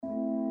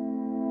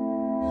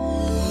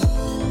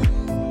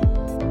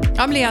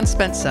I'm Leanne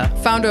Spencer,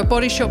 founder of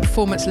Body Shop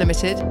Performance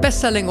Limited,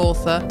 best-selling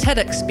author,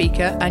 TEDx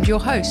speaker, and your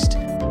host.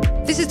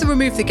 This is the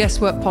Remove the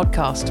Guesswork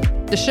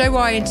podcast, the show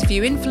where I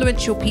interview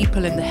influential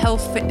people in the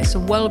health, fitness,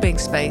 and well-being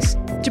space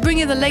to bring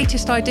you the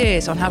latest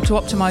ideas on how to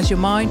optimize your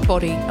mind,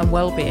 body, and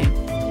well-being.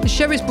 The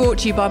show is brought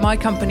to you by my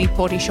company,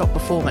 Body Shop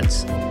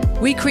Performance.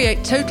 We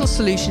create total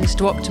solutions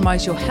to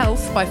optimize your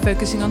health by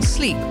focusing on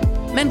sleep,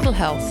 mental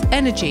health,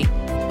 energy,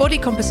 body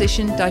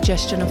composition,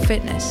 digestion, and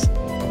fitness.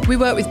 We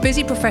work with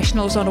busy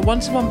professionals on a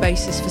one-to-one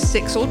basis for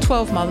 6 or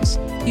 12 months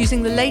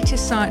using the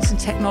latest science and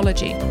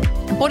technology.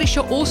 And Body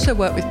Shop also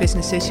work with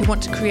businesses who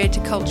want to create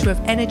a culture of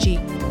energy,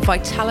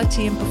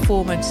 vitality and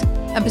performance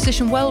and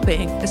position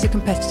well-being as a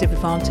competitive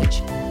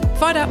advantage.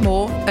 Find out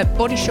more at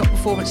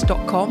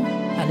bodyshopperformance.com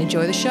and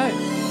enjoy the show.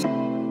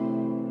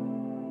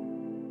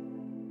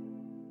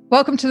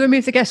 Welcome to the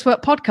Remove the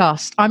Guesswork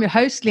podcast. I'm your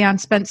host, Leanne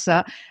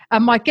Spencer,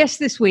 and my guest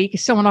this week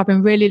is someone I've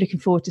been really looking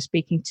forward to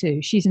speaking to.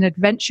 She's an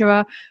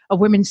adventurer, a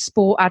women's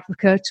sport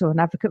advocate, or an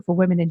advocate for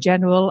women in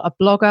general, a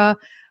blogger,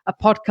 a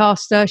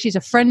podcaster. She's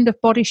a friend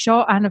of Body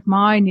Shop and of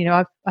mine. You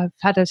know, I've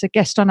had her as a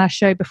guest on our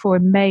show before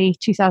in May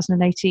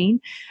 2018.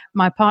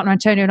 My partner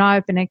Antonio and I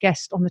have been a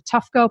guest on the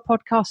Tough Girl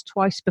podcast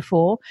twice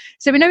before.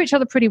 So we know each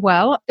other pretty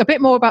well. A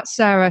bit more about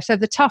Sarah. So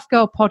the Tough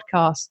Girl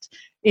podcast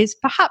is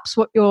perhaps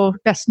what you're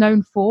best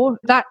known for.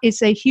 That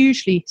is a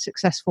hugely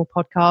successful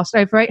podcast,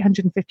 over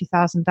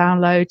 850,000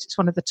 downloads. It's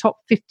one of the top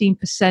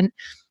 15%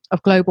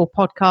 of global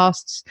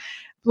podcasts,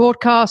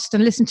 broadcast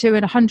and listened to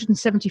in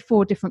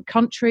 174 different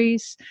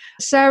countries.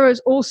 Sarah is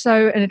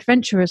also an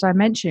adventurer, as I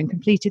mentioned,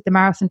 completed the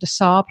Marathon des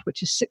Sables,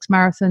 which is 6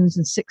 marathons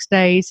in 6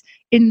 days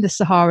in the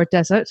Sahara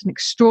Desert, an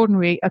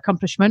extraordinary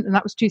accomplishment, and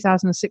that was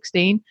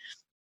 2016.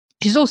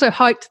 She's also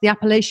hiked the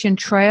Appalachian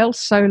Trail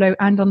solo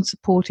and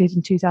unsupported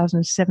in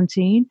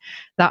 2017.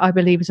 That, I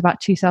believe, is about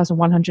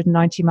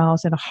 2,190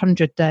 miles in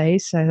 100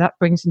 days. So that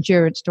brings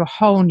endurance to a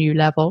whole new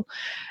level.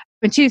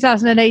 In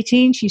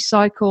 2018, she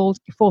cycled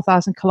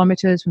 4,000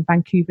 kilometers from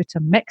Vancouver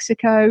to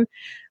Mexico,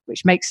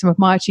 which makes some of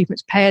my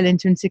achievements pale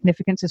into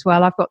insignificance as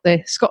well. I've got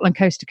the Scotland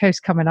Coast to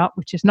Coast coming up,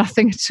 which is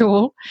nothing at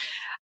all.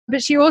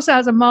 But she also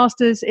has a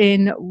master's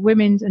in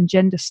women's and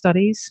gender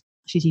studies.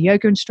 She's a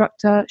yoga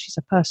instructor. She's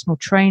a personal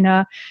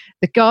trainer.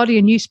 The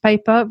Guardian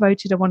newspaper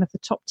voted her one of the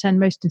top 10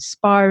 most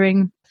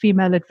inspiring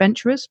female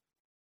adventurers.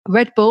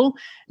 Red Bull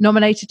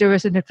nominated her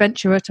as an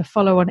adventurer to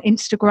follow on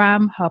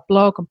Instagram. Her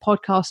blog and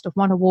podcast have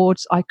won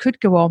awards. I could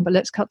go on, but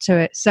let's cut to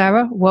it.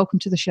 Sarah, welcome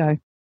to the show.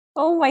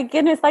 Oh my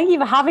goodness, thank you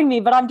for having me.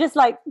 But I'm just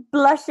like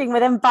blushing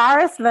with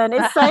embarrassment.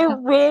 It's so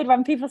weird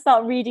when people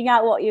start reading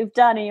out what you've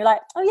done and you're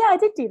like, oh yeah, I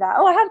did do that.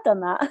 Oh, I have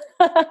done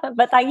that.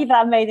 But thank you for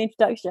that amazing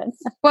introduction.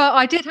 Well,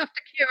 I did have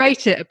to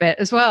curate it a bit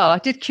as well. I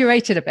did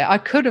curate it a bit. I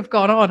could have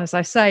gone on, as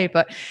I say.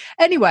 But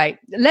anyway,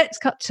 let's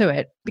cut to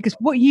it, because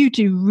what you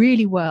do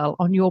really well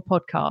on your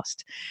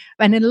podcast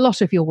and in a lot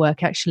of your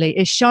work actually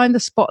is shine the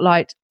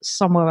spotlight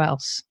somewhere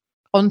else,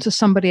 onto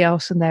somebody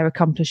else and their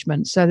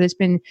accomplishments. So there's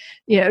been,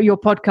 you know, your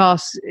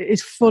podcast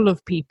is full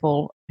of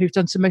people who've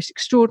done some most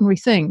extraordinary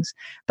things.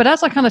 But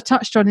as I kind of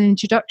touched on in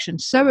introduction,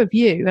 so have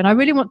you. And I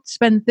really want to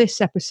spend this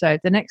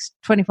episode, the next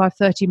 25,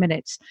 30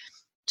 minutes,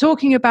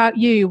 talking about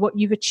you, what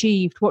you've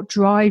achieved, what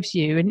drives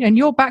you. And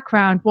your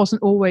background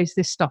wasn't always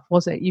this stuff,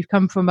 was it? You've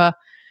come from a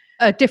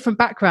different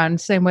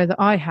background, same way that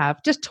I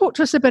have. Just talk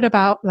to us a bit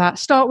about that.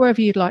 Start wherever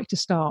you'd like to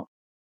start.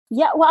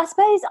 Yeah, well, I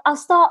suppose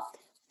I'll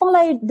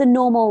followed the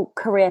normal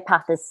career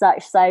path as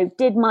such. So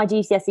did my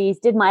GCSEs,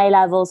 did my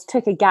A-levels,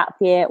 took a gap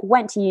year,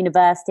 went to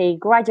university,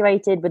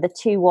 graduated with a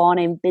 2-1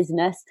 in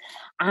business,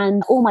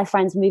 and all my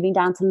friends moving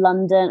down to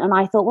London. And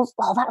I thought,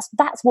 well,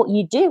 that's what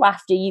you do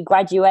after you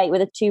graduate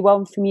with a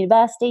 2-1 from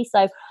university.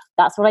 So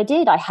that's what I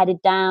did. I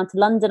headed down to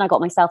London. I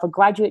got myself a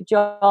graduate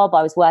job.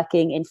 I was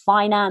working in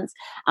finance,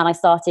 and I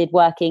started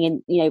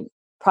working in,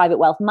 private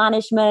wealth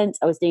management.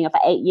 I was doing it for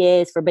 8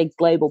 years for a big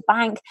global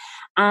bank.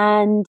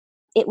 And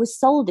it was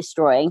soul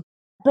destroying.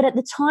 But at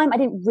the time, I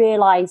didn't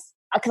realize,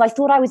 because I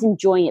thought I was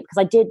enjoying it,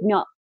 because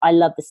I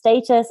love the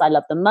status, I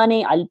love the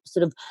money, I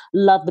sort of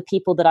love the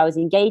people that I was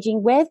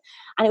engaging with.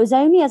 And it was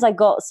only as I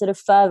got sort of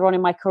further on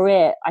in my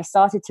career, I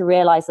started to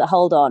realize that,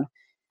 hold on,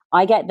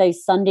 I get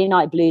those Sunday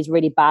night blues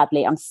really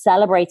badly. I'm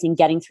celebrating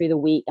getting through the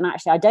week. And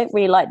actually, I don't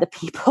really like the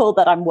people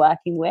that I'm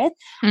working with.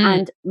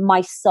 And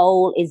my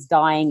soul is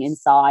dying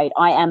inside.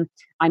 I'm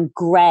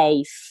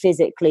grey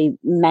physically,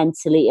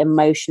 mentally,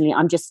 emotionally.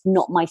 I'm just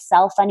not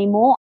myself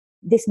anymore.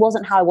 This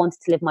wasn't how I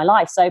wanted to live my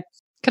life. So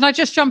can I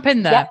just jump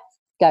in there?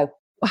 Yeah, go.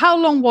 How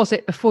long was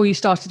it before you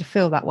started to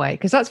feel that way?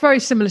 Because that's very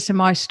similar to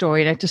my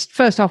story. Just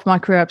first half of my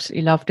career, I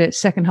absolutely loved it.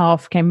 Second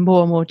half became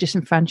more and more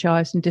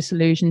disenfranchised and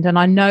disillusioned. And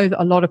I know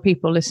that a lot of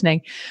people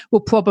listening will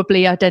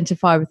probably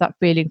identify with that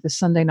feeling of the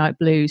Sunday night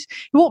blues.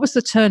 What was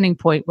the turning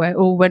point where it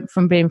all went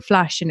from being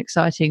flash and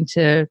exciting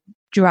to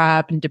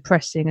drab and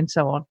depressing and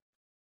so on?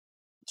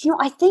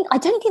 I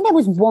don't think there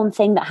was one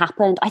thing that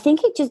happened. I think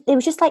it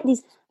was just like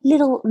these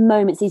little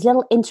moments, these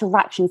little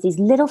interactions, these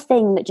little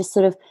things that just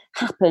sort of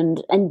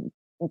happened. And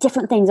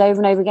different things over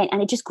and over again.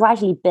 And it just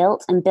gradually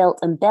built and built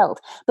and built.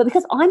 But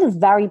because I'm a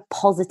very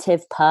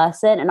positive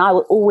person and I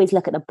will always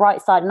look at the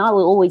bright side and I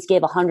will always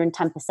give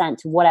 110%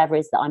 to whatever it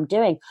is that I'm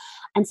doing.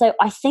 And so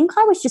I think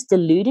I was just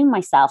deluding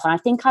myself. And I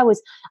think I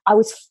was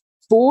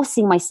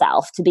forcing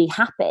myself to be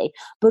happy.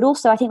 But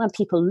also I think when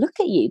people look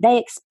at you,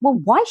 well,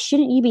 why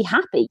shouldn't you be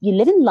happy? You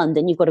live in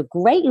London, you've got a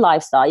great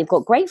lifestyle, you've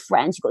got great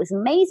friends, you've got this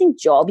amazing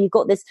job, you've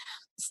got this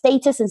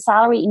status and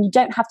salary, and you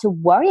don't have to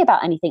worry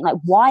about anything. Like,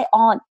 why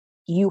aren't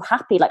you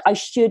happy? Like, I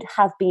should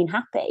have been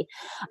happy.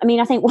 I mean,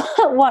 I think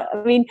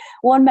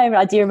one moment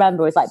I do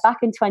remember was like back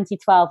in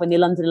 2012 when the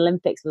London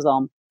Olympics was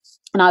on,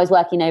 and I was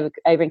working over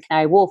in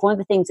Canary Wharf. One of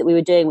the things that we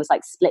were doing was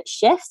like split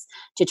shifts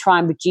to try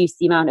and reduce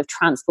the amount of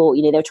transport.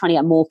 You know, they were trying to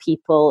get more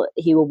people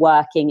who were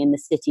working in the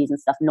cities and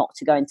stuff not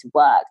to go into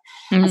work.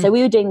 And so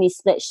we were doing these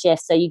split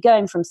shifts. So you go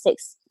in from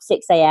 6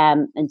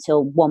 a.m.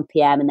 until 1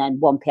 p.m. and then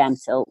 1 p.m.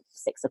 till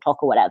 6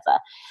 o'clock or whatever.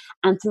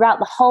 And throughout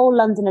the whole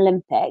London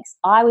Olympics,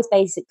 I was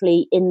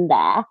basically in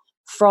there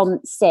from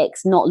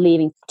 6, not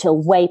leaving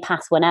till way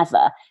past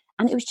whenever.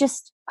 And it was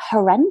just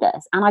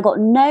horrendous. And I got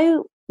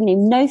no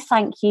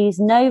thank yous.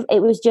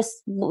 It was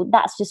just,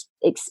 that's just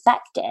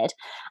expected.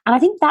 And I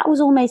think that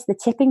was almost the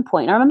tipping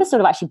point. I remember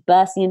sort of actually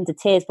bursting into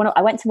tears when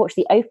I went to watch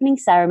the opening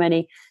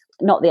ceremony,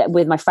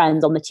 with my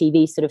friends on the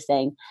TV sort of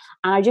thing.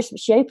 And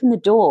she opened the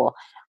door.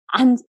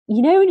 And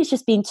when it's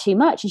just been too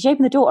much, and she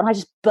opened the door and I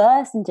just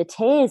burst into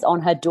tears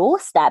on her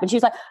doorstep. And she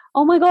was like,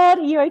 "Oh my God,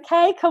 are you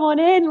okay? Come on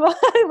in.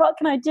 What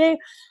can I do?"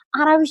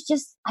 And I was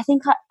just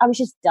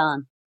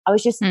done. I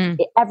was just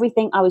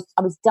everything. I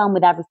was done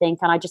with everything.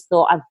 And I just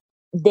thought,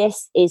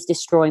 this is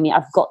destroying me.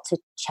 I've got to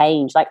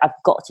change. Like, I've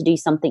got to do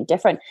something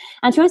different.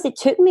 And to be honest, it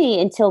took me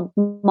until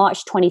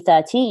March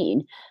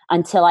 2013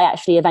 until I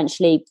actually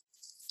eventually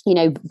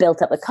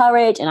built up the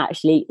courage and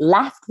actually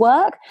left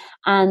work.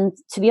 And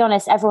to be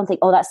honest, everyone thinks,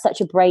 oh, that's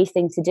such a brave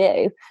thing to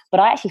do.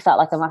 But I actually felt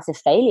like a massive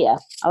failure.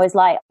 I was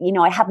like,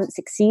 I haven't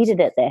succeeded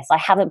at this. I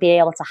haven't been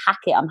able to hack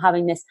it. I'm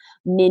having this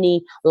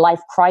mini life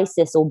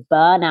crisis or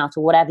burnout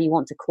or whatever you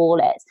want to call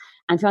it.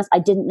 And to be honest, I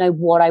didn't know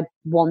what I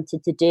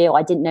wanted to do.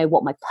 I didn't know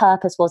what my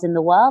purpose was in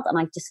the world. And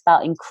I just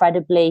felt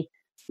incredibly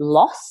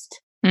lost.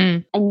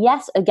 And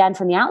yes, again,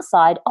 from the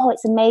outside,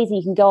 it's amazing.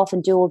 You can go off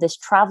and do all this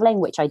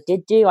traveling, which I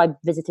did do. I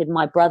visited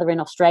my brother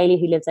in Australia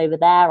who lives over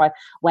there. I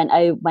went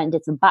and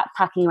did some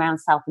backpacking around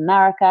South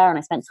America, and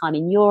I spent time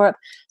in Europe.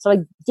 So I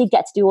did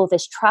get to do all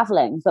this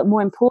traveling. But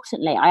more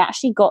importantly, I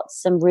actually got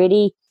some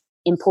really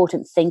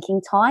important thinking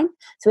time.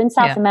 So in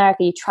South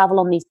America, you travel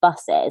on these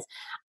buses,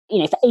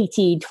 for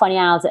 18, 20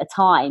 hours at a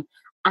time.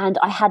 And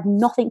I had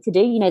nothing to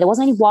do. There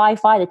wasn't any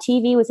Wi-Fi. The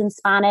TV was in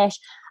Spanish.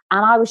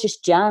 And I was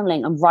just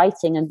journaling and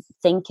writing and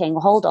thinking,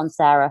 hold on,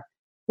 Sarah,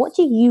 what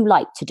do you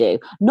like to do?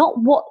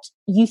 Not what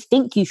you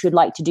think you should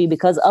like to do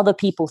because other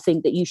people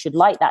think that you should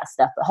like that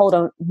stuff. But hold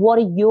on, what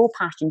are your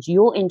passions,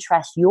 your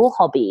interests, your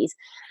hobbies?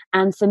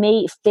 And for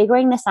me,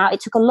 figuring this out,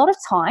 it took a lot of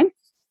time.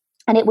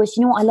 And it was,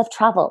 I love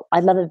travel.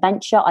 I love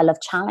adventure. I love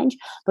challenge.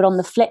 But on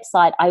the flip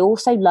side, I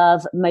also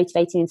love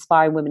motivating,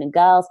 inspiring women and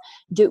girls.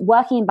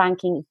 Working in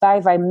banking, very,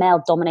 very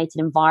male-dominated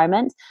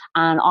environment.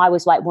 And I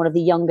was like one of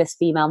the youngest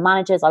female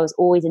managers. I was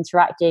always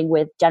interacting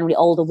with generally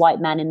older white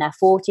men in their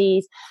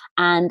 40s.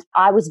 And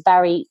I was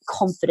very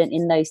confident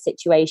in those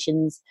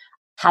situations,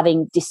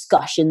 having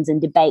discussions and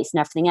debates and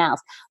everything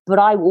else. But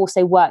I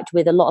also worked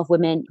with a lot of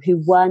women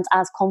who weren't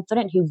as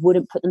confident, who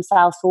wouldn't put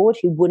themselves forward,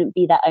 who wouldn't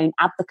be their own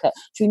advocate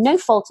through no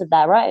fault of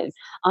their own.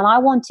 And I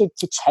wanted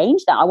to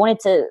change that. I wanted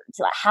to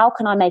like, how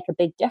can I make a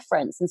big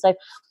difference? And so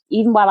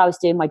even while I was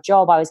doing my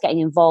job, I was getting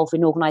involved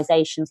in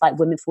organizations like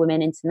Women for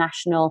Women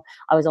International.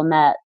 I was on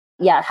their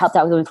helped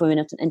out with Women for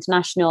Women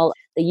International,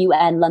 the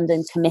UN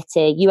London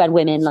Committee, UN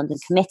Women London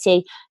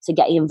Committee, to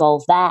get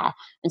involved there.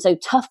 And so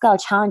Tough Girl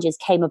Challenges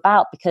came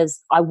about because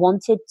I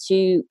wanted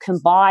to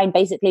combine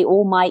basically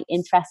all my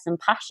interests and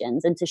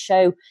passions and to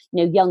show,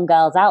 young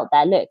girls out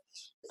there, look,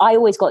 I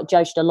always got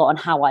judged a lot on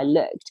how I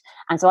looked.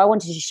 And so I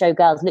wanted to show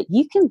girls, look,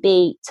 you can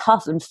be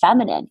tough and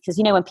feminine. Because,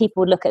 when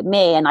people would look at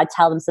me and I'd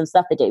tell them some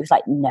stuff they do, it was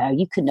like, no,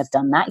 you couldn't have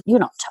done that. You're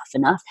not tough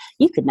enough.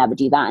 You could never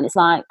do that. And it's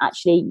like,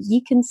 actually,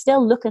 you can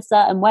still look a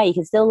certain way. You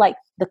can still like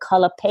the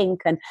color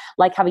pink and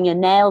like having your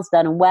nails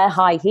done and wear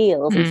high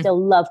heels and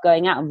still love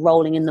going out and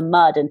rolling in the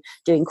mud and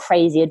doing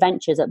crazy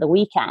adventures at the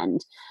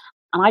weekend.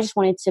 And I just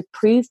wanted to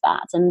prove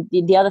that. And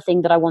the other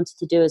thing that I wanted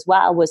to do as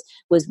well was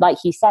like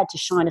you said, to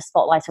shine a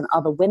spotlight on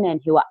other women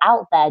who are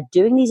out there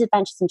doing these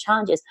adventures and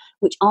challenges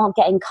which aren't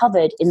getting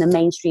covered in the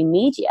mainstream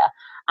media.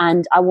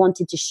 And I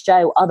wanted to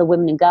show other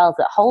women and girls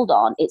that, hold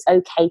on, it's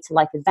okay to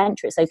like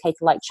adventure. It's okay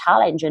to like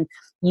challenge. And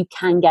you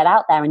can get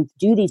out there and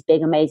do these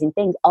big, amazing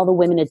things. Other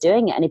women are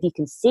doing it. And if you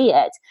can see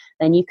it,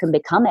 then you can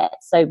become it.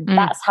 So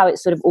that's how it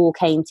sort of all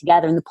came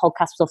together. And the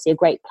podcast was obviously a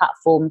great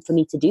platform for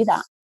me to do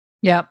that.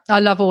 Yeah, I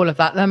love all of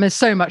that. There's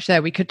so much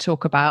there we could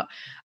talk about.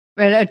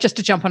 Just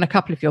to jump on a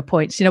couple of your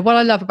points, what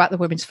I love about the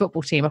women's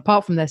football team,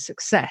 apart from their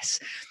success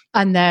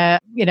and their,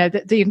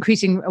 the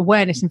increasing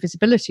awareness and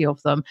visibility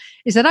of them,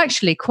 is that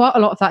actually quite a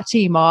lot of that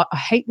team are, I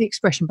hate the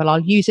expression, but I'll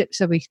use it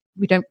so we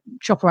don't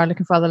shop around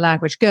looking for other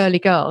language, girly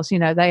girls.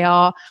 They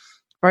are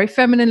very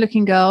feminine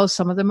looking girls.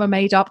 Some of them are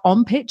made up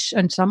on pitch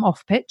and some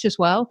off pitch as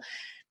well.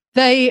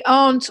 They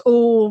aren't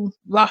all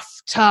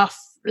rough, tough,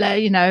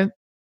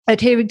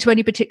 adhering to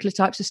any particular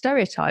types of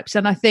stereotypes.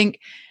 And I think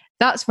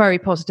that's very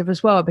positive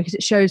as well, because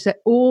it shows that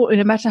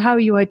no matter how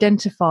you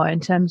identify in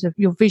terms of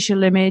your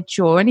visual image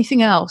or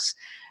anything else,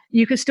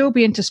 you can still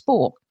be into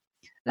sport.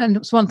 And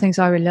it's one of the things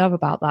I really love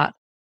about that.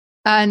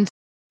 And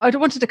I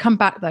wanted to come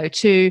back though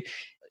to,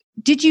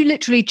 did you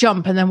literally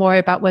jump and then worry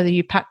about whether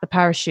you packed the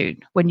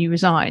parachute when you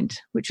resigned,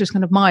 which was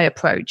kind of my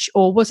approach?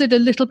 Or was it a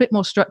little bit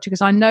more structured?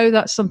 Because I know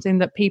that's something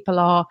that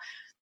people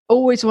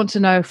always want to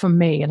know from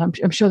me, and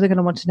I'm sure they're going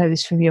to want to know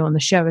this from you on the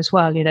show as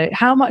well.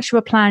 How much of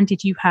a plan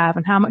did you have,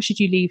 and how much did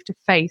you leave to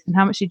faith, and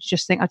how much did you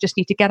just think, I just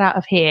need to get out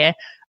of here,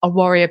 I'll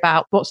worry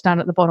about what's down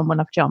at the bottom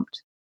when I've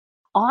jumped?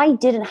 I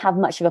didn't have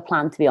much of a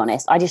plan, to be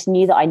honest. I just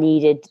knew that I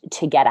needed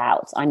to get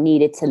out. I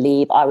needed to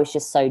leave. I was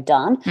just so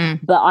done.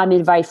 But I'm in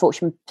a very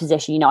fortunate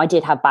position. I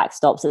did have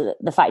backstops.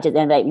 The fact at the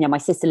end of the day, my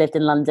sister lived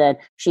in London.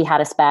 She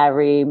had a spare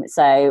room.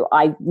 So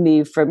I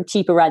moved from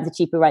cheaper rent to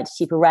cheaper rent to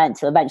cheaper rent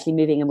to eventually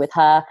moving in with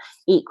her.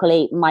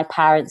 Equally, my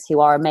parents, who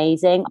are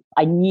amazing,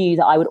 I knew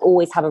that I would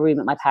always have a room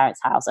at my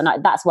parents' house. And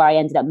that's where I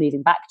ended up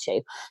moving back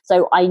to.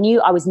 So I knew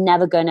I was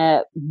never going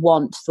to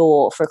want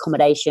for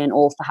accommodation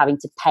or for having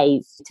to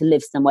pay to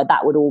live somewhere.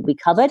 That would all be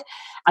covered.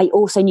 I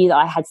also knew that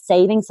I had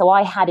savings. So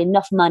I had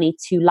enough money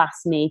to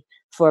last me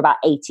for about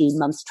 18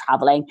 months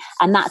traveling.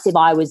 And that's if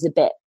I was a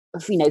bit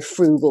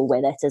frugal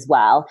with it as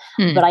well.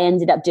 But I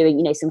ended up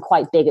doing some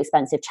quite big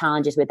expensive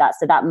challenges with that.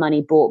 So that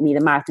money bought me the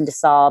Marathon des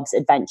Sables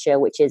adventure,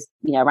 which is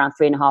around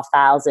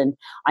 3,500.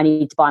 I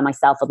needed to buy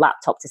myself a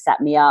laptop to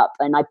set me up,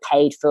 and I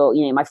paid for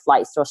my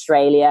flights to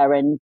Australia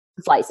and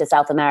flights to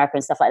South America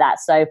and stuff like that.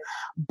 So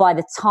by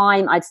the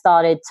time I'd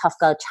started Tough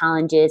Girl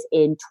Challenges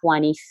in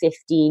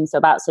 2015, so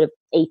about sort of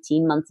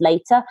 18 months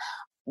later,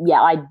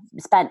 I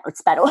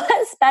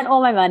spent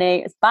all my money.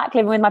 I was back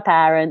living with my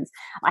parents.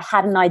 I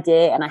had an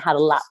idea and I had a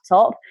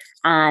laptop,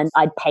 and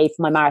I'd paid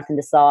for my Marathon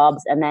des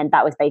Sables, and then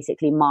that was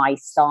basically my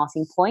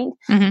starting point.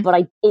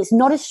 But it's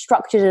not as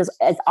structured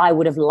as I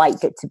would have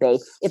liked it to be.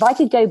 If I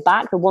could go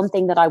back, the one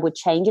thing that I would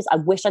change is I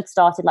wish I'd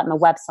started like my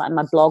website and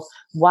my blog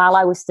while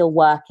I was still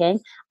working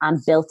and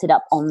built it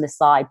up on the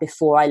side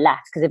before I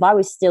left. Because if I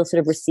was still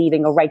sort of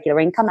receiving a regular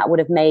income, that would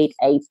have made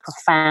a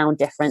profound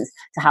difference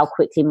to how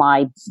quickly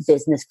my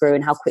business grew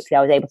and how quickly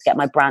I was able to get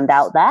my brand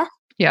out there.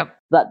 Yeah.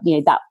 But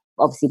that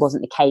obviously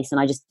wasn't the case, and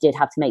I just did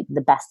have to make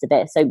the best of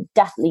it. So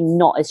definitely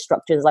not as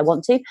structured as I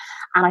want to.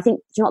 And I think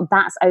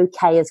that's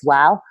okay as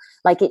well.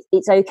 Like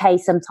it's okay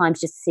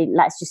sometimes just to see,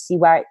 let's just see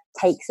where it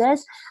takes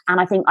us.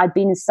 And I think I've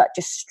been in such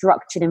a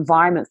structured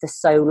environment for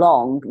so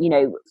long,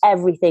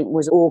 everything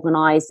was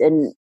organized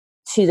and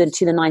to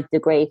the ninth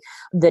degree,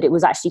 that it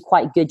was actually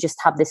quite good just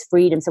to have this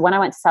freedom. So when I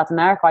went to South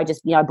America, I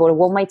just I bought a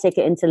one-way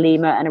ticket into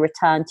Lima and a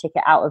return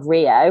ticket out of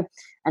Rio,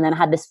 and then I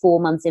had this 4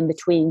 months in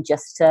between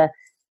just to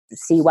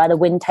see where the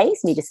wind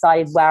takes me,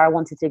 decided where I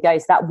wanted to go.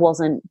 So that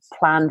wasn't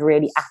planned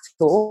really at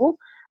all.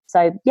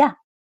 So yeah.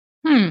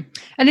 And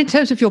in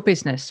terms of your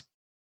business,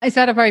 is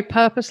that a very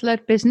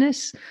purpose-led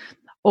business,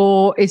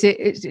 or is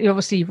it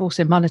obviously you've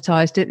also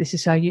monetized it? This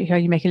is how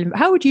you make it.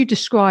 How would you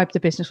describe the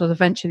business or the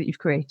venture that you've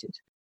created?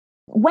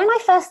 When I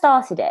first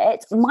started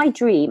it, my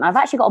dream, I've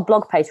actually got a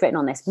blog post written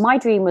on this. My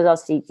dream was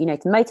obviously,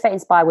 to motivate,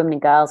 inspire women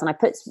and girls. And I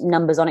put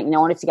numbers on it. I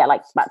wanted to get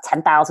like about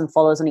 10,000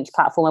 followers on each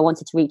platform. I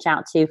wanted to reach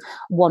out to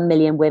 1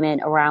 million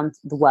women around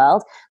the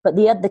world. But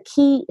the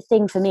key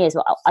thing for me is,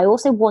 I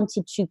also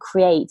wanted to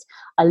create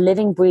a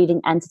living,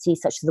 breathing entity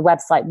such as the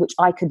website, which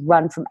I could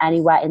run from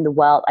anywhere in the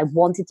world. I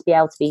wanted to be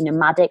able to be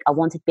nomadic. I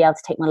wanted to be able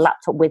to take my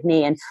laptop with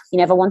me. And,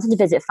 if I wanted to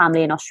visit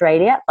family in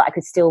Australia, but I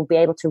could still be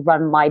able to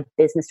run my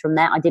business from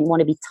there. I didn't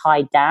want to be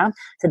tied down.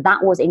 So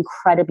that was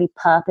incredibly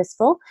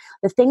purposeful.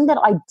 The thing that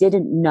I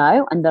didn't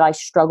know and that I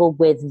struggled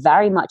with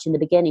very much in the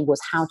beginning was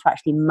how to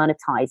actually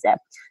monetize it.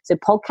 So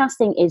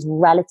podcasting is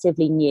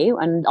relatively new,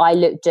 and I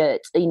looked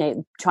at,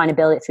 trying to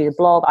build it through the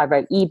blog. I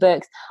wrote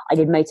ebooks. I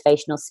did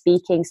motivational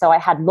speaking. So I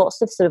had lots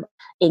of sort of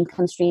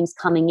income streams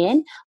coming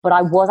in, but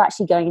I was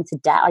actually going into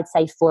debt, I'd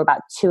say, for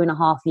about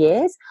 2.5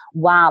 years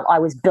while I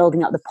was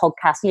building up the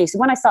podcast. So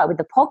when I started with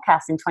the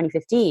podcast in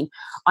 2015,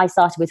 I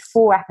started with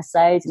 4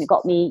 episodes, and it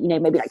got me,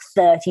 maybe like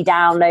 30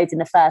 downloads in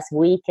the first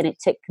week. And it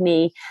took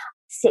me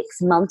 6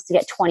 months to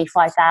get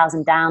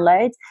 25,000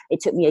 downloads. It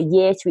took me a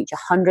year to reach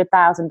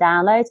 100,000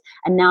 downloads.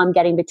 And now I'm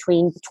getting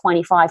between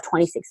 25,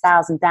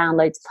 26,000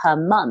 downloads per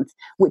month,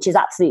 which is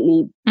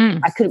absolutely,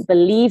 I couldn't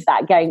believe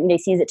that going,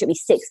 seems it took me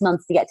 6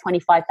 months to get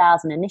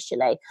 25,000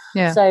 initially.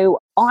 Yeah. So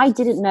I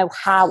didn't know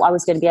how I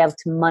was going to be able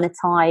to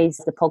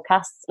monetize the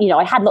podcast. You know,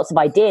 I had lots of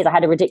ideas. I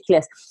had a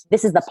ridiculous,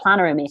 this is the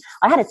planner in me.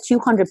 I had a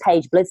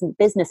 200-page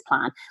business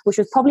plan, which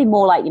was probably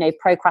more like, you know,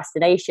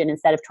 procrastination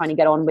instead of trying to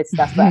get on with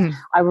stuff. But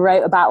I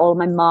wrote about all of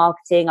my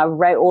marketing. I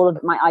wrote all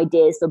of my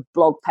ideas for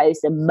blog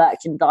posts and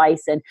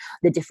merchandise and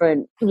the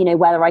different, you know,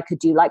 whether I could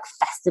do like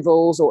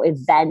festivals or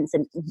events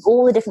and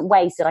all the different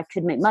ways that I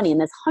could make money. And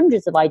there's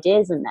hundreds of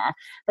ideas in there.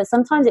 But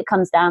sometimes it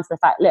comes down to the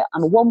fact, look,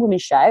 I'm a one-woman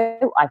show.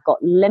 I've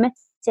got limited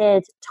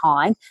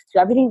time, so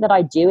everything that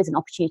I do is an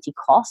opportunity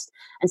cost.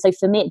 And so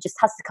for me, it just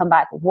has to come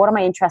back, what are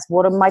my interests,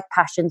 what are my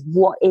passions,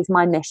 what is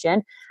my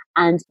mission?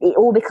 And it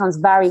all becomes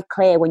very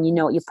clear when you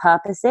know what your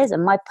purpose is.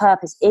 And my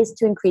purpose is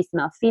to increase the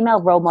amount of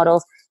female role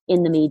models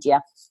in the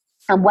media.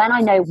 And when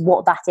I know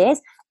what that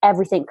is,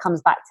 everything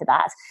comes back to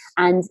that.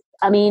 And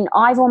I mean,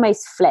 I've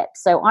almost flipped.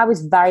 So I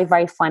was very,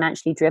 very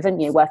financially driven,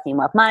 you know, working in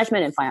wealth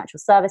management and financial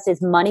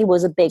services. Money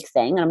was a big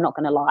thing, and I'm not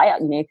going to lie,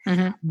 you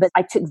know, but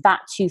I took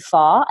that too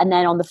far. And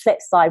then on the flip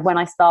side, when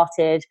I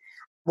started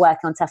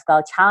working on Tough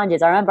Girl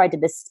Challenges, I remember I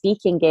did this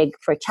speaking gig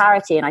for a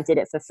charity and I did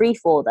it for free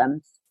for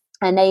them.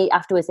 And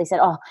afterwards they said,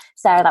 oh,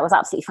 Sarah, that was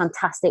absolutely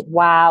fantastic.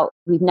 Wow.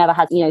 We've never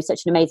had, you know,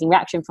 such an amazing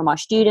reaction from our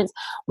students.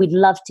 We'd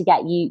love to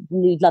get you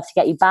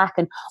back.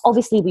 And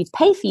obviously we'd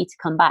pay for you to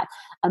come back.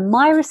 And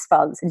my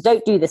response, and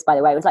don't do this, by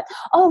the way, was like,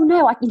 oh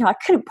no, I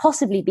couldn't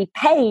possibly be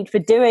paid for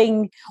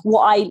doing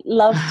what I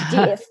love to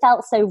do. It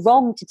felt so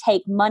wrong to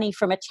take money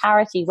from a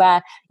charity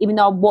where, even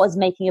though I was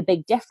making a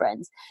big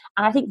difference.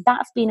 And I think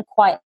that's been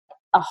quite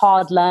a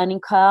hard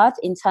learning curve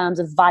in terms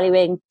of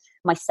valuing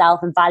myself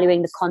and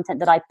valuing the content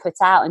that I put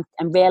out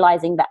and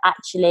realizing that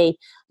actually,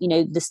 you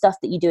know, the stuff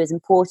that you do is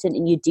important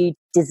and you do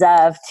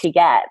deserve to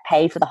get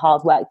paid for the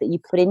hard work that you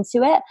put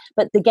into it.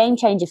 But the game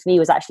changer for me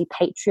was actually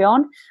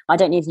Patreon. I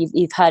don't know if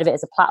you've heard of it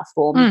as a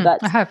platform,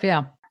 but I have,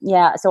 yeah.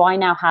 Yeah, so I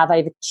now have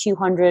over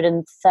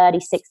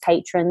 236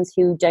 patrons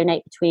who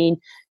donate between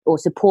or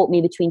support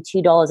me between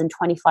 $2 and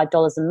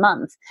 $25 a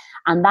month.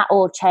 And that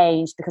all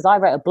changed because I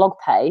wrote a blog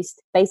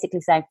post basically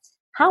saying,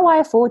 how I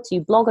afford to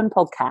blog and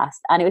podcast.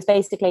 And it was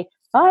basically,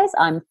 guys,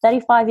 I'm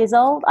 35 years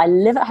old. I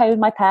live at home with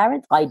my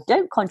parents. I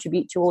don't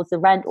contribute towards the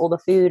rent or the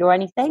food or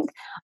anything.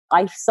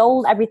 I've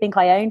sold everything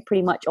I own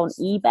pretty much on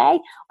eBay.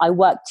 I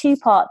work 2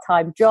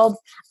 part-time jobs.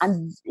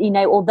 And, you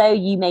know, although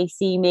you may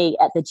see me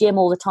at the gym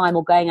all the time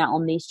or going out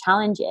on these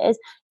challenges,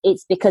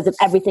 it's because of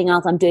everything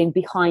else I'm doing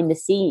behind the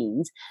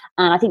scenes.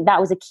 And I think that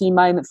was a key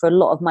moment for a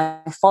lot of my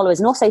followers.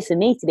 And also for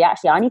me to be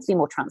I need to be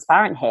more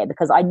transparent here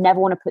because I never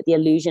want to put the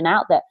illusion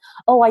out that,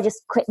 oh, I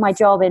just quit my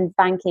job in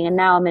banking and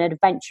now I'm an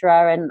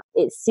adventurer and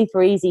it's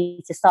super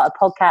easy to start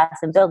a podcast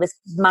and build this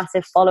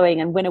massive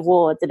following and win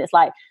awards. And it's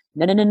like,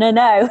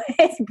 no.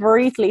 It's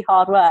brutally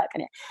hard work.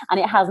 And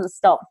it hasn't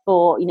stopped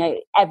for, you know,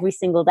 every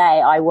single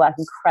day I work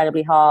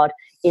incredibly hard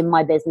in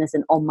my business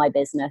and on my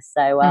business.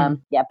 So,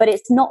 yeah, but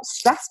it's not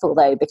stressful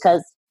though,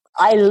 because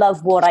I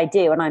love what I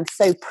do and I'm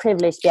so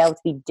privileged to be able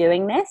to be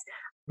doing this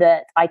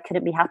that I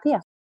couldn't be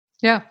happier.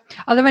 Yeah.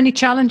 Are there any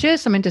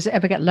challenges? I mean, does it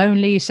ever get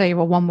lonely? You say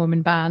you're a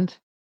one-woman band.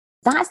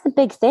 That's the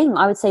big thing.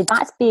 I would say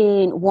that's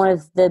been one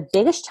of the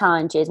biggest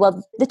challenges.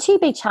 Well, the 2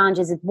 big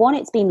challenges is 1,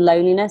 it's been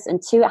loneliness,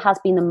 and 2, it has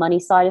been the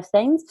money side of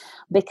things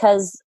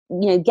because,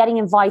 you know, getting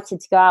invited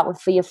to go out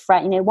for your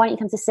friend, you know, why don't you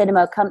come to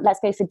cinema, let's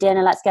go for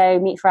dinner, let's go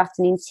meet for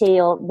afternoon tea,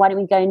 or why don't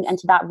we go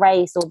into that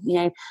race, or, you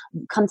know,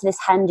 come to this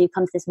hen do,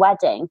 come to this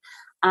wedding.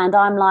 And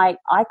I'm like,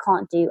 I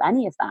can't do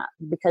any of that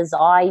because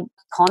I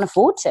can't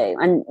afford to.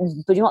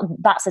 But you know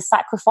what? That's a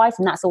sacrifice,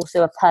 and that's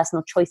also a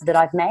personal choice that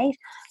I've made.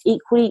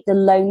 Equally, the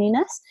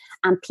loneliness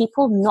and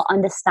people not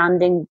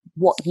understanding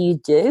what you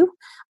do.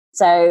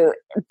 So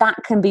that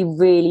can be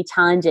really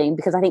challenging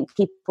because I think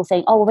people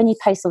think, oh, well, when you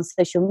post on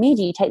social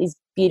media, you take these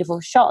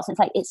beautiful shots. And it's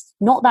like, it's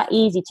not that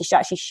easy to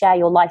actually share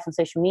your life on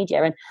social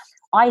media. And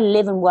I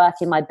live and work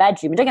in my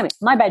bedroom. And don't get me,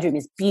 my bedroom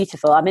is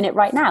beautiful. I'm in it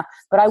right now,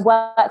 but I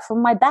work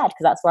from my bed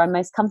because that's where I'm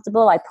most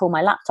comfortable. I pull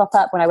my laptop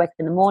up when I wake up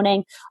in the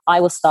morning. I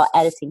will start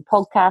editing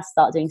podcasts,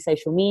 start doing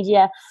social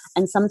media.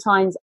 And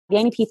sometimes the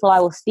only people I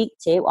will speak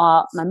to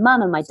are my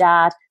mum and my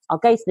dad. I'll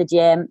go to the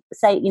gym,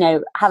 say, you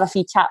know, have a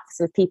few chats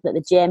with people at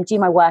the gym, do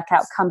my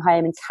workout, come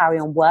home and carry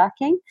on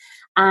working.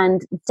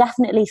 And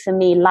definitely for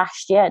me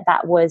last year,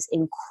 that was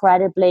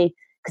incredibly,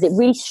 because it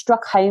really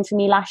struck home for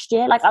me last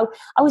year. Like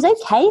I was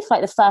okay for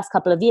like the first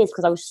couple of years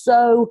because I was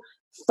so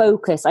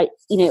focused.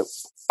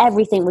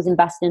 Everything was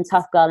invested in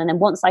Tough Girl. And then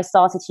once I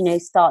started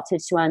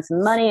to earn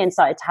some money and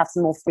started to have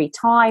some more free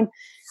time,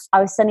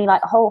 I was suddenly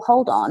like,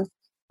 hold on,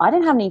 I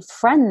don't have any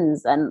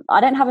friends and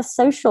I don't have a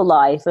social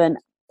life and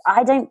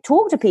I don't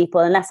talk to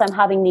people unless I'm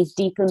having these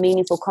deeper,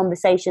 meaningful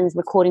conversations,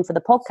 recording for the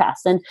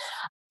podcast. And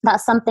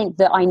that's something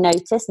that I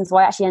noticed. And so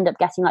I actually ended up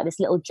getting like this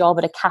little job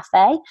at a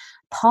cafe,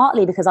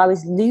 partly because I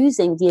was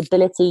losing the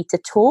ability to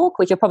talk,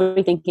 which you're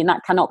probably thinking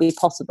that cannot be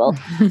possible.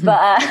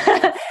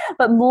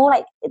 But more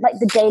like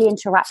the daily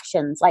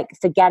interactions, like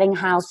forgetting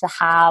how to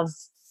have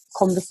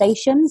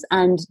conversations.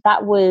 And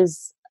that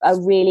was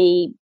a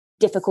really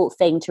difficult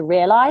thing to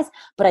realize.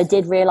 But I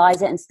did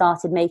realize it and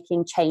started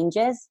making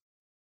changes.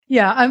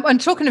 Yeah. And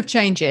talking of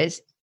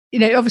changes,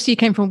 Obviously you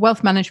came from a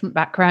wealth management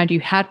background, you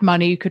had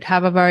money, you could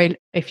have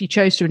if you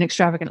chose to, an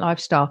extravagant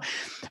lifestyle.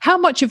 How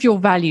much of your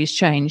values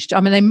changed?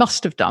 I mean, they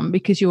must have done,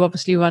 because you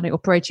obviously were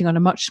operating on a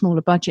much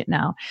smaller budget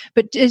now.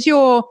 But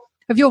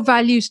have your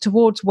values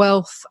towards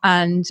wealth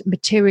and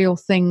material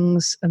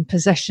things and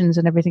possessions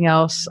and everything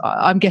else,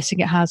 I'm guessing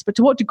it has, but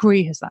to what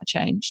degree has that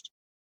changed?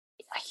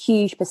 A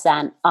huge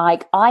percent.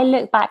 I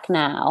look back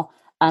now,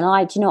 and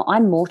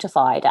I'm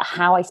mortified at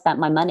how I spent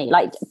my money.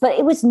 But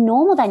it was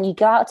normal then. You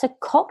go out to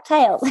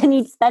cocktails and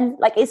you'd spend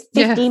it's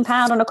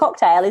 £15 on a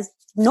cocktail is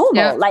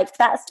normal. Yeah.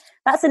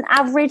 That's an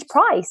average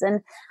price. And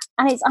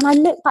I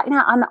look back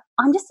now and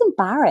I'm just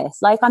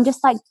embarrassed. I'm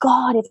just like,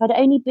 God, if I'd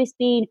only just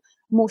been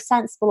more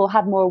sensible or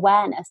had more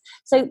awareness.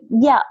 So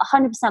yeah,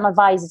 100% my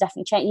values have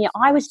definitely changed.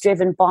 I was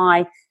driven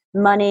by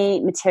money,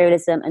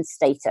 materialism, and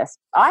status.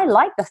 I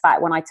like the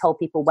fact when I told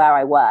people where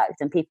I worked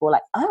and people were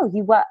like, oh,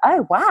 you work,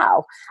 oh,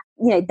 wow.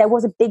 There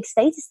was a big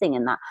status thing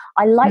in that.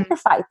 I like the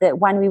fact that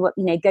when we were,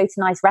 go to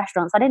nice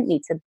restaurants, I didn't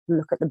need to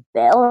look at the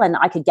bill and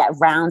I could get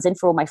rounds in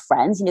for all my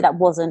friends. That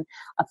wasn't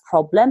a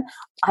problem.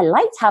 I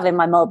liked having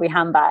my Mulberry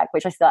handbag,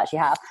 which I still actually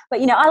have. But,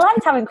 I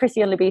liked having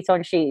Christian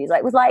Louboutin shoes. I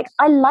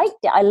liked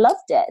it. I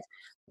loved it.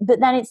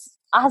 But then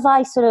as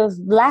I sort of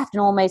left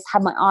and almost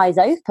had my eyes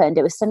opened,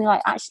 it was something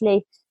like,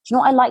 actually, do you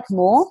know what I like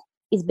more?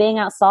 Is being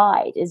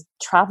outside, is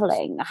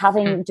traveling,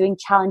 doing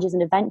challenges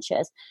and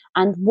adventures.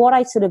 And what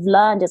I sort of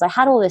learned is I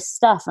had all this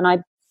stuff and I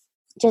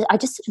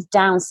just sort of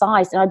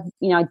downsized,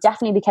 and I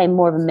definitely became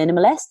more of a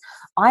minimalist.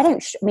 I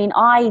don't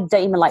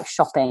even like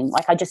shopping.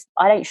 I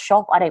don't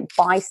shop. I don't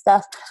buy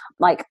stuff.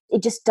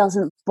 It just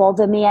doesn't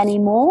bother me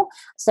anymore.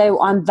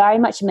 So I'm very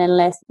much a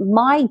minimalist.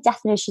 My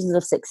definitions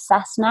of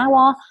success now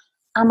are,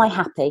 am I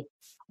happy?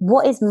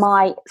 What is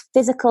my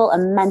physical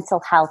and mental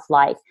health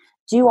like?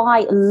 Do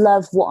I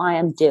love what I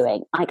am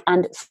doing?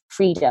 And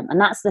freedom. And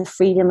that's the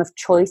freedom of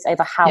choice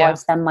over how I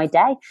spend my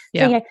day.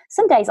 Yeah. So,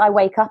 some days I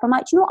wake up, I'm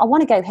like, do you know what? I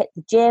want to go hit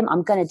the gym.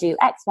 I'm going to do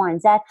X, Y,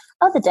 and Z.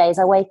 Other days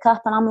I wake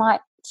up and I'm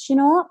like, do you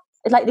know what?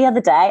 Like the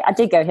other day, I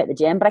did go hit the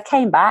gym, but I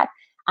came back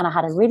and I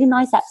had a really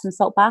nice Epsom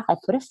salt bath. I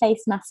put a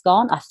face mask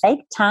on. I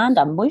fake tanned.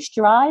 I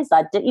moisturized.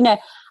 I did,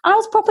 I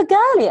was proper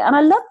girly and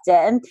I loved it.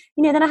 And,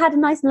 then I had a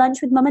nice lunch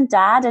with mum and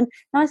dad. And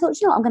I thought,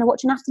 I'm going to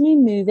watch an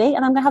afternoon movie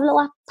and I'm going to have a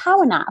little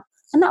power nap.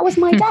 And that was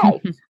my day.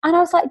 And I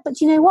was like,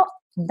 but you know what?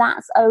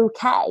 That's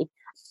okay,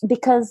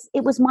 because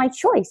it was my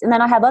choice. And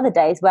then I have other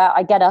days where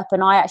I get up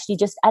and I actually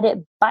just edit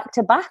back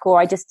to back, or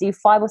I just do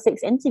 5 or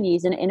 6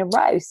 interviews in a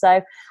row.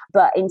 So,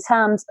 but in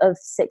terms of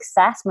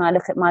success, when I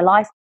look at my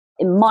life,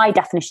 in my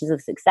definitions of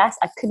success,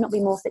 I could not be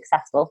more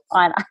successful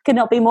and I could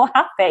not be more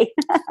happy.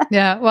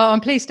 Yeah, well,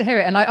 I'm pleased to hear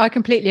it. And I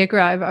completely agree.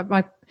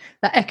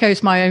 That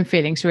echoes my own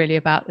feelings really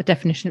about the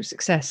definition of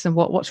success and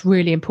what's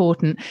really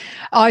important.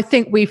 I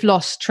think we've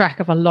lost track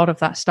of a lot of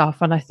that stuff.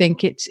 And I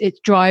think it's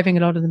driving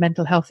a lot of the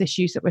mental health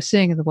issues that we're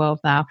seeing in the world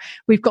now.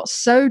 We've got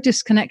so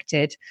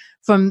disconnected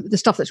from the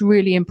stuff that's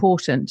really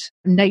important: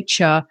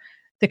 nature,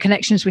 the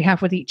connections we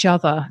have with each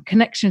other,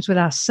 connections with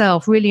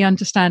ourselves, really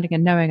understanding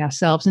and knowing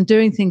ourselves and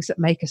doing things that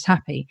make us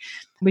happy.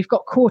 We've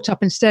got caught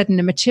up instead in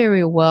a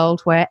material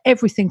world where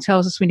everything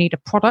tells us we need a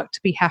product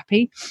to be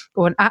happy,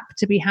 or an app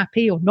to be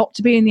happy, or not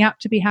to be in the app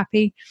to be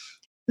happy,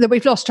 that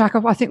we've lost track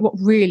of, I think, what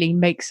really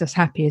makes us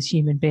happy as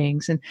human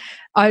beings. And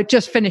I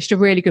just finished a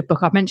really good book.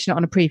 I've mentioned it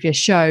on a previous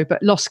show,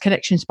 but Lost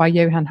Connections by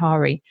Johann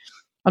Hari.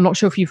 I'm not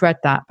sure if you've read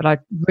that, but I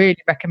really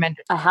recommend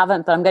it. I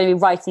haven't, but I'm going to be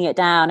writing it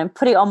down and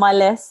put it on my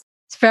list.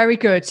 It's very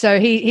good. So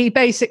he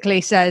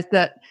basically says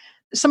that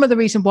some of the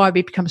reason why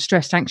we become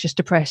stressed, anxious,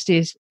 depressed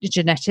is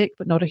genetic,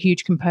 but not a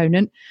huge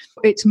component.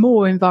 It's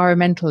more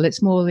environmental.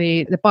 It's more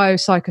the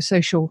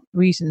biopsychosocial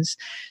reasons.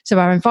 So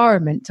our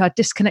environment, our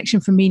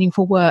disconnection from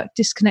meaningful work,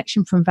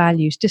 disconnection from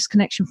values,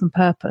 disconnection from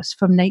purpose,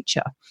 from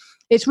nature.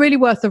 It's really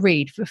worth the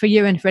read for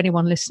you and for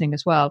anyone listening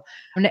as well.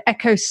 And it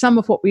echoes some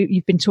of what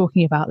you've been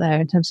talking about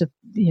there in terms of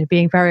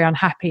being very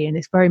unhappy in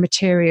this very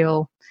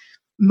material,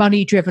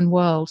 money-driven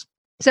world.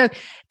 So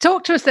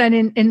talk to us then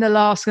in the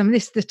last,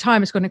 the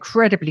time has gone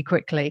incredibly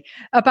quickly,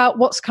 about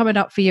what's coming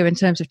up for you in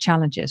terms of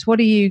challenges. What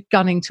are you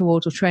gunning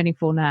towards or training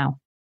for now?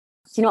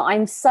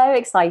 I'm so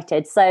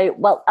excited.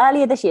 So,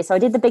 earlier this year, I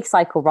did the big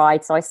cycle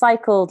ride. So I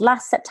cycled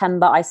last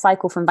September. I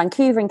cycled from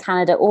Vancouver in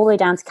Canada all the way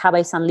down to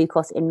Cabo San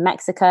Lucas in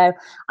Mexico.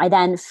 I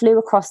then flew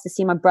across to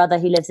see my brother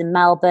who lives in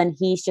Melbourne.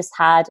 He's just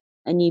had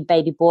a new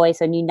baby boy,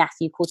 so a new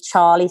nephew called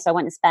Charlie. So I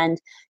went to spend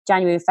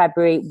January and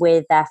February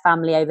with their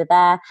family over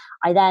there.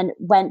 I then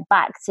went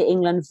back to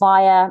England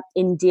via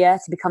India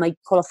to become a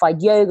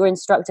qualified yoga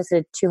instructor,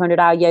 so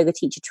 200-hour yoga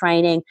teacher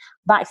training.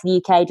 Back to the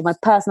UK, did my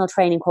personal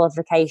training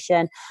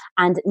qualification.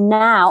 And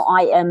now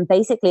I'm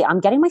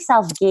getting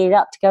myself geared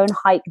up to go and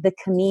hike the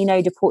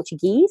Camino de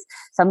Portuguese.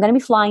 So I'm going to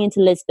be flying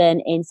into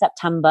Lisbon in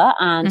September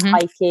and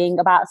hiking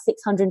about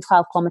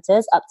 612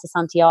 kilometers up to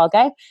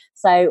Santiago.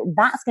 So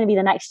that's going to be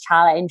the next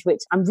challenge,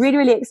 which I'm really,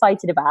 really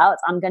excited about.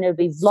 I'm going to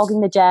be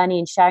vlogging the journey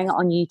and sharing it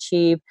on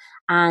YouTube.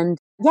 And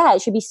yeah,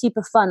 it should be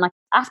super fun. Like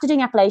after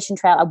doing Appalachian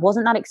Trail, I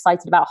wasn't that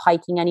excited about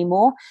hiking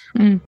anymore.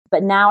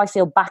 But now I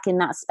feel back in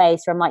that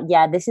space where I'm like,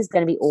 yeah, this is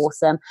going to be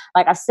awesome.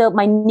 Like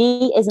my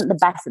knee isn't the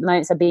best at the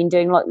moment. So I've been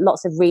doing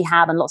lots of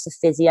rehab and lots of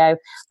physio,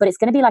 but it's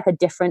going to be like a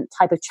different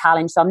type of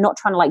challenge. So I'm not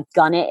trying to like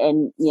gun it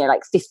in,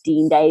 like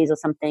 15 days or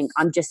something.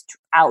 I'm just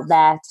out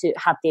there to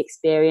have the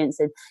experience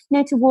and,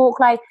 to walk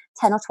like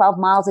 10 or 12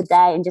 miles a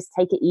day and just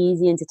take it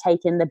easy and to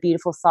take in the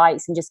beautiful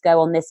sights and just go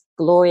on this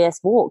glorious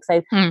walk.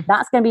 So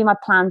that's going to be my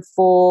plan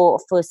for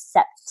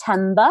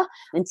September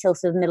until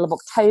sort of middle of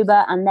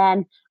October. And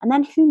then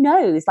who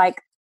knows,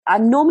 like I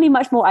normally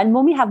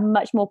have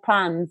much more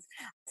plans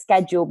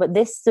scheduled, but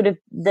this sort of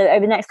over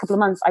the next couple of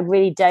months, I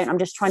really don't. I'm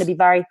just trying to be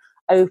very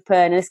open,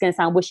 and it's going to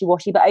sound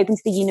wishy-washy, but open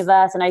to the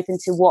universe and open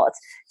to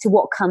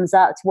what comes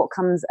up, to what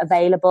comes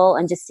available,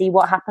 and just see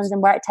what happens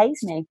and where it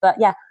takes me. But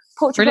yeah,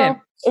 Portugal. Brilliant.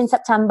 In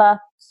September,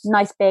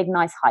 nice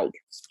hike.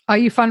 Are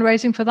you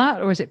fundraising for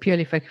that, or is it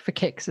purely for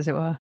kicks, as it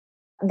were?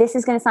 This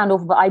is going to sound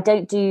awful, but I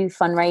don't do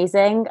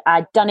fundraising.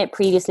 I'd done it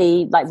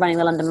previously, like running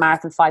the London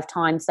Marathon 5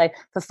 times. So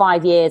for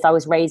 5 years, I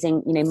was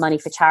raising, money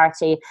for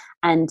charity.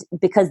 And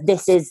because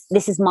this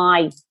is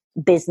my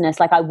business,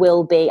 like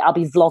I'll be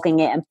vlogging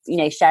it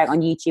and, sharing it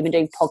on YouTube and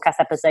doing podcast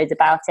episodes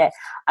about it.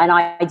 And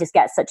I just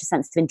get such a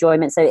sense of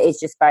enjoyment. So it's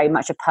just very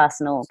much a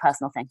personal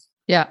thing.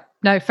 Yeah,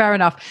 no, fair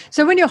enough.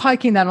 So when you're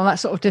hiking then on that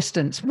sort of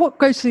distance, what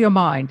goes through your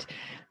mind?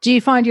 Do you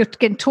find you're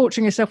getting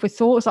torturing yourself with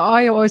thoughts?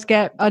 I always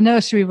get a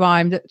nursery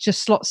rhyme that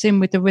just slots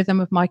in with the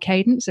rhythm of my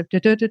cadence of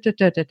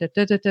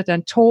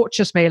and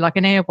tortures me like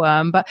an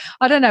earworm. But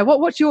I don't know.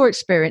 What's your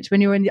experience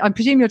when you're I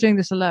presume you're doing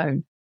this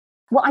alone.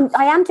 Well,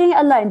 I am doing it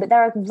alone, but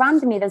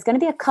there's going to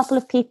be a couple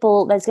of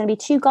people. There's going to be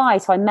 2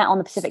 guys who I met on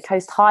the Pacific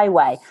Coast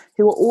Highway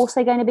who are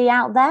also going to be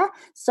out there.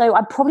 So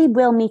I probably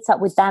will meet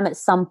up with them at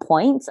some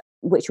point,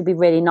 which will be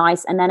really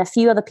nice. And then a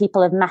few other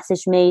people have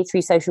messaged me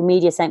through social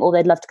media saying,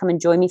 they'd love to come and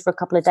join me for a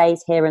couple of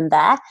days here and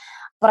there.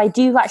 But I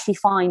do actually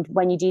find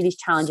when you do these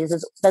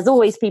challenges, there's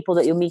always people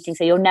that you're meeting.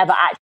 So you're never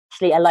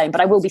actually alone, but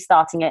I will be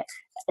starting it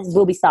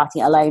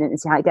alone and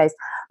see how it goes.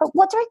 But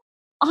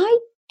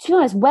to be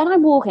honest, when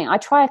I'm walking, I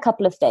try a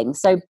couple of things.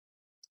 So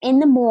in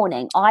the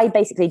morning, I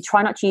basically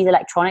try not to use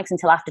electronics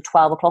until after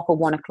 12 o'clock or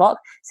 1 o'clock.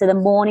 So the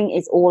morning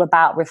is all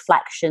about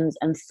reflections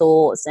and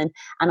thoughts and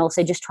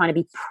also just trying to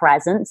be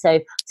present. So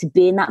to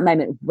be in that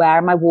moment, where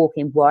am I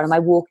walking? What am I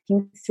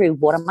walking through?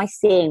 What am I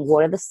seeing?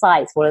 What are the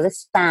sights? What are the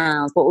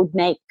sounds? What would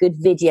make good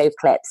video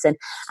clips? And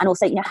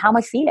also, how am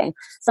I feeling?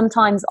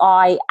 Sometimes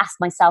I ask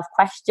myself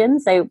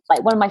questions. So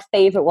like one of my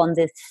favorite ones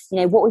is,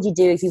 what would you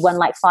do if you won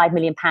like £5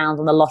 million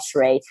on the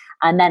lottery?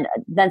 And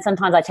then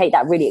sometimes I take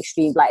that really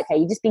extreme, like, okay,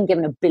 you've just been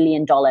given $1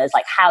 billion.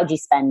 Like, how do you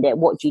spend it?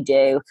 What do you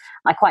do?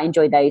 I quite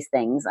enjoy those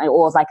things.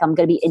 Or like, I'm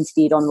going to be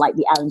interviewed on like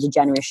the Ellen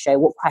DeGeneres show.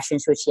 What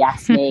questions would she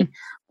ask me?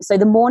 So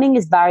the morning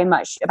is very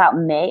much about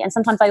me. And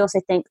sometimes I also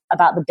think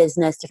about the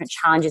business, different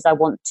challenges I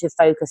want to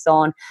focus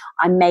on.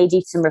 I may do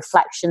some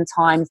reflection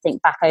time,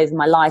 think back over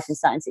my life in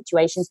certain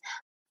situations.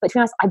 But to be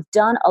honest, I've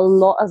done a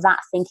lot of that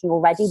thinking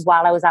already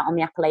while I was out on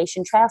the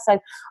Appalachian Trail. So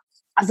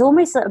I've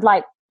almost sort of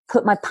like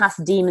put my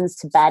past demons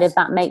to bed, if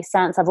that makes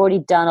sense. I've already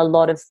done a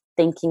lot of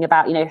thinking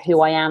about,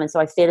 who I am. And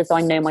so I feel as though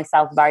I know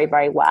myself very,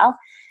 very well.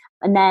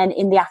 And then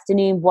in the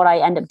afternoon, what I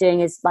end up doing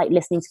is like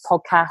listening to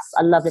podcasts.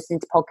 I love listening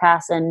to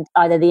podcasts, and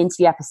either the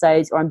interview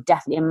episodes, or I'm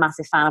definitely a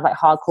massive fan of like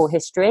Hardcore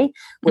History,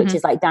 which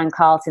is like Dan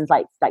Carlton's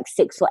like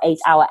 6 or 8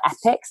 hour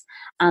epics.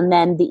 And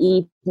then the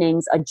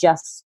evenings are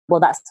just,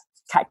 that's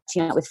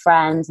catching up with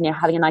friends,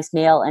 having a nice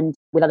meal and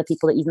with other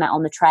people that you've met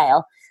on the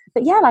trail.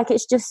 But yeah, like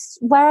it's just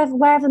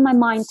wherever my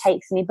mind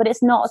takes me. But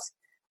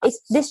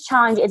this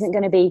challenge isn't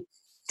going to be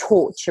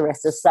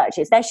torturous as such.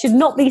 There should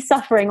not be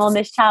suffering on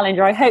this challenge,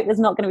 or I hope there's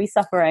not going to be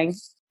suffering.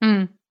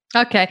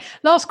 Okay.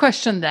 Last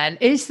question then.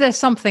 Is there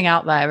something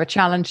out there, a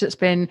challenge that's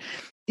been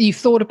you've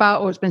thought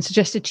about or it's been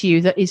suggested to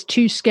you that is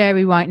too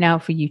scary right now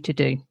for you to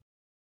do?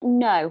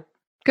 No.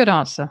 Good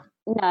answer.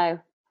 No.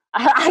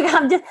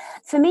 I'm just,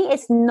 for me,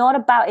 it's not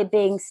about it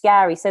being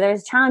scary. So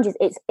there's challenges.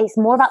 It's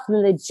more about the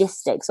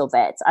logistics of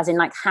it, as in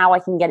like how I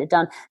can get it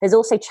done. There's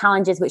also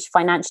challenges which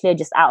financially are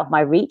just out of my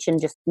reach and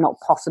just not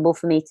possible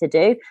for me to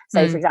do.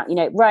 So for example,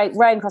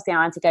 rowing across the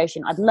Atlantic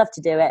Ocean, I'd love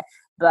to do it,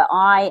 but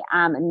I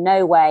am in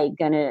no way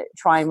going to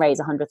try and raise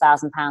 £100,000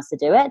 to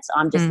do it.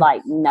 I'm just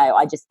like, no,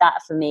 that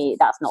for me,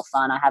 that's not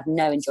fun. I have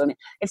no enjoyment.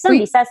 If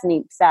somebody says to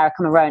me, Sarah,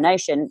 come and row an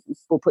ocean,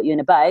 we'll put you in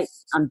a boat,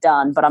 I'm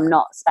done. But I'm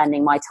not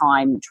spending my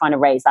time trying to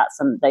raise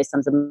those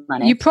sums of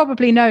money. You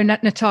probably know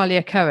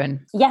Natalia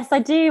Cohen. Yes, I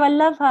do. I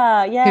love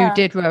her. Yeah. Who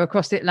did row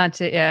across the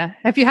Atlantic. Yeah.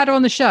 Have you had her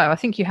on the show? I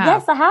think you have.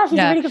 Yes, I have. She's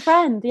a really good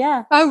friend.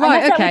 Yeah. Oh,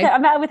 right. Okay. I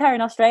met her with her in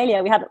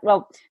Australia. We had,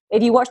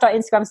 if you watched our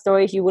Instagram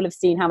stories, you will have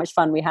seen how much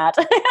fun we had.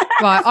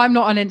 Right, I'm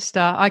not on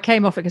Insta. I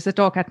came off it because the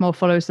dog had more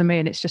followers than me,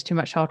 and it's just too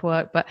much hard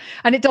work.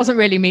 And it doesn't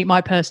really meet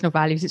my personal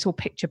values. It's all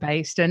picture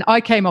based, and I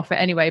came off it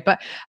anyway.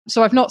 But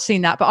so I've not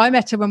seen that. But I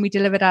met her when we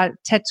delivered our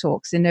TED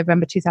Talks in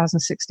November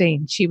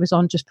 2016. She was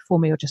on just before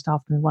me or just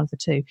after me, one of the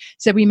two.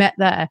 So we met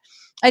there.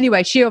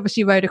 Anyway, she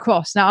obviously rode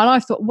across now, and I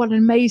thought, what an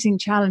amazing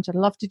challenge! I'd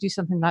love to do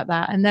something like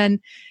that. And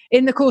then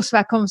in the course of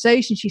our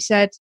conversation, she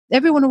said,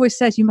 "Everyone always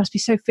says you must be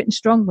so fit and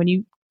strong when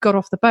you got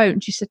off the boat?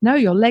 And she said, no,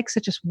 your legs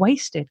are just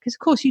wasted. Because of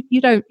course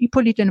you're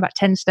probably doing about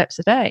 10 steps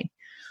a day.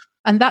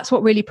 And that's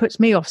what really puts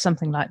me off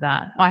something like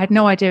that. I had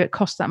no idea it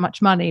cost that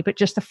much money, but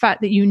just the fact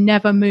that you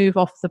never move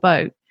off the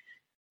boat,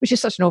 which is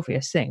such an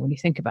obvious thing when you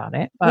think about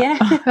it. But yeah.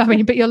 I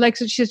mean, but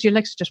she says your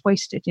legs are just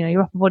wasted.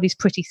 Your upper body's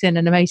pretty thin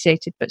and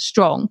emaciated, but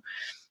strong.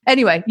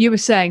 Anyway, you were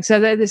saying,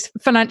 so they're this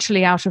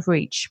financially out of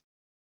reach.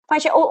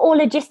 Or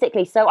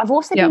logistically. So I've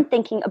also been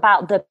thinking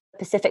about the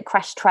Pacific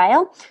Crest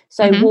Trail.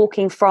 So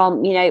walking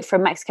from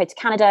Mexico to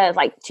Canada,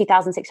 like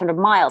 2,600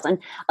 miles. And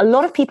a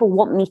lot of people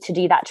want me to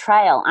do that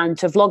trail and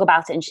to vlog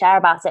about it and share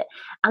about it.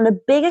 And the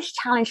biggest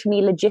challenge for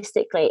me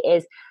logistically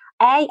is,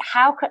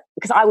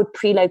 because I would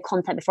preload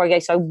content before I go.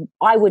 So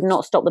I would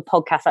not stop the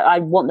podcast. I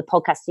want the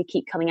podcast to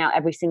keep coming out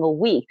every single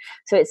week.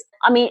 So if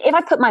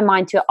I put my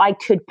mind to it, I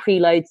could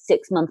preload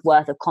 6 months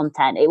worth of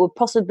content. It would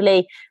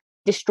possibly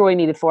destroy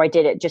me before I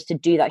did it, just to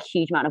do that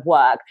huge amount of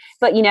work.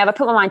 But if I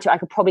put my mind to it, I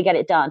could probably get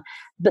it done.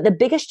 But the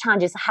biggest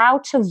challenge is how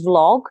to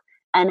vlog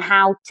and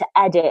how to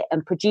edit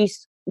and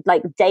produce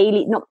like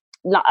daily, not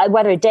like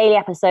whether a daily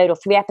episode or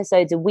 3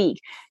 episodes a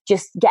week,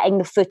 just getting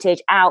the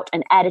footage out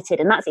and edited.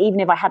 And that's even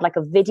if I had like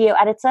a video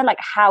editor, like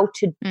how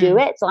to do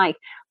it. Like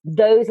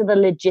those are the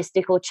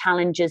logistical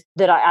challenges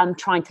that I am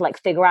trying to like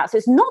figure out. So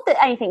it's not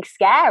that anything's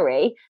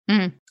scary.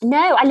 No,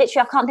 I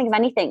can't think of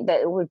anything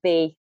that it would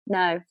be.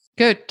 No.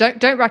 Good.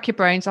 Don't rack your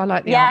brains. I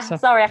like the answer.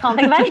 Sorry, I can't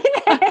think of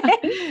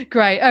anything.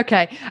 Great.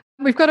 Okay.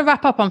 We've got to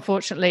wrap up,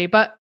 unfortunately,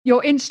 but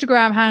your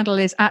Instagram handle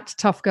is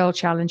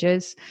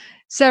 @ToughGirlChallenges.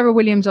 Sarah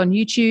Williams on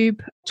YouTube.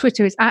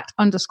 Twitter is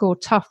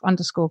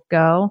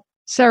 @_tough_girl.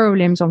 Sarah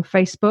Williams on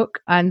Facebook.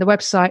 And the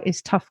website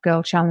is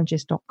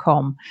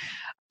toughgirlchallenges.com.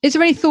 Is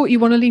there any thought you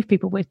want to leave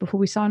people with before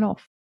we sign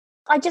off?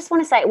 I just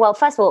want to say, well,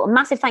 first of all, a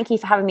massive thank you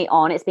for having me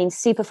on. It's been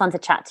super fun to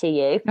chat to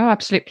you. Oh,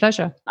 absolute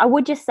pleasure. I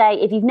would just say,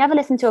 if you've never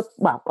listened to if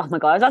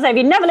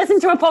you've never listened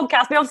to a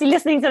podcast, we're obviously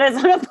listening to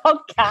this on a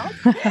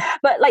podcast,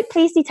 but like,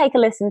 please do take a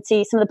listen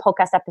to some of the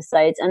podcast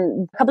episodes,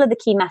 and a couple of the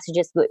key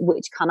messages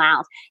which come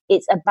out.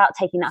 It's about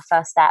taking that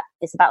first step.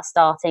 It's about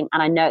starting.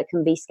 And I know it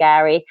can be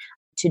scary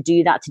to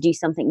do that, to do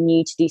something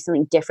new, to do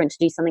something different, to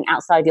do something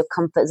outside of your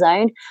comfort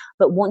zone.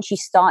 But once you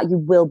start, you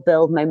will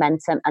build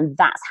momentum, and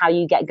that's how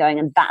you get going,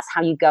 and that's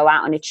how you go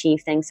out and achieve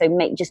things. So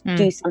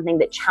do something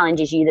that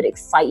challenges you, that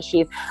excites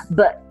you,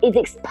 but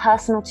it's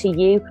personal to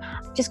you.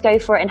 Just go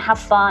for it and have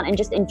fun and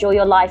just enjoy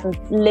your life and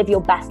live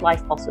your best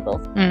life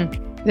possible.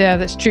 Yeah,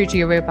 that's true to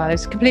your real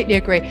values. Completely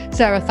agree.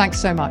 Sarah,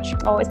 thanks so much.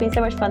 Oh, it's been so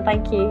much fun.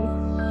 Thank you.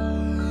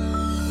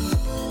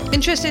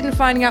 Interested in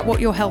finding out what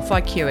your health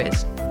IQ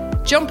is?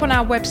 Jump on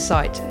our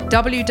website,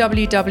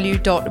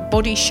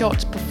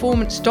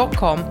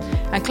 www.bodyshotperformance.com,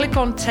 and click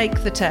on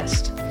Take the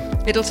Test.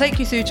 It'll take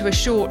you through to a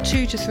short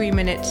 2 to 3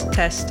 minute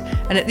test,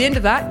 and at the end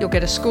of that, you'll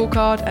get a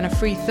scorecard and a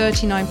free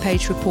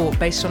 39-page report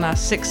based on our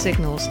 6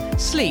 signals: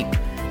 sleep,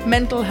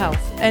 mental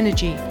health,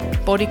 energy,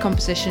 body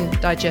composition,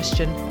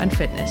 digestion, and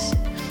fitness.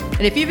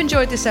 And if you've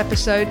enjoyed this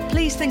episode,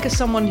 please think of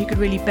someone who could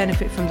really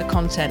benefit from the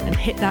content and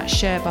hit that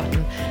share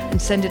button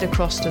and send it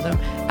across to them.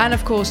 And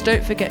of course,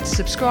 don't forget to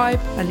subscribe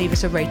and leave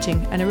us a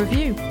rating and a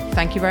review.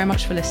 Thank you very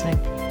much for listening.